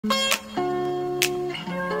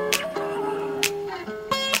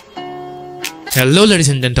Hello ladies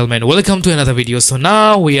and gentlemen, welcome to another video. So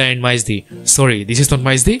now we are in Mazdehee. Sorry, this is not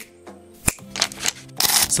Mazdehee.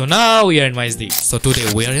 So now we are in Mazdehee. So today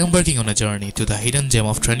we are embarking on a journey to the hidden gem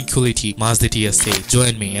of tranquility, Mazdehee estate.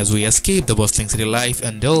 Join me as we escape the bustling city life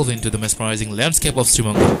and delve into the mesmerizing landscape of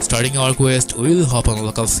Sreemangal. Starting our quest, we'll hop on a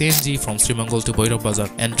local CNG from Sreemangal to Bhairab Bazar.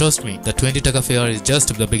 And trust me, the 20 taka fare is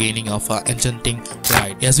just the beginning of an enchanting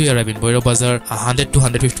ride. As we arrive in Bhairab Bazar, a 100 to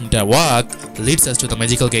 150 meter walk leads us to the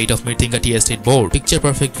magical gate of Mirtinga Tea Estate board. Picture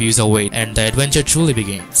perfect views await and the adventure truly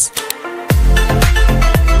begins.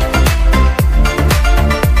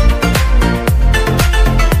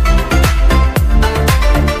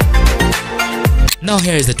 Now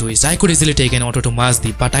here is the twist. I could easily take an auto to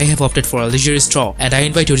Mazdehee, but I have opted for a leisurely stroll, and I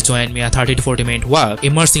invite you to join me a 30 to 40 minute walk,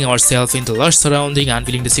 immersing ourselves in the lush surrounding,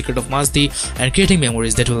 unveiling the secret of Mazdehee, and creating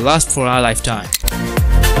memories that will last for our lifetime.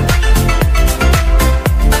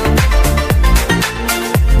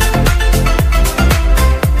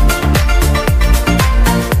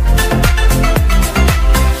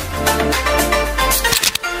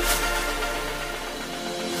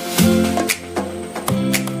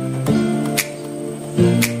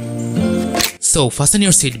 So fasten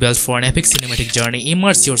your seatbelt for an epic cinematic journey.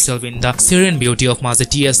 Immerse yourself in the serene beauty of Mazdehee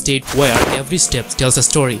Tea Estate, where every step tells a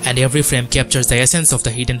story and every frame captures the essence of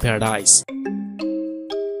the hidden paradise.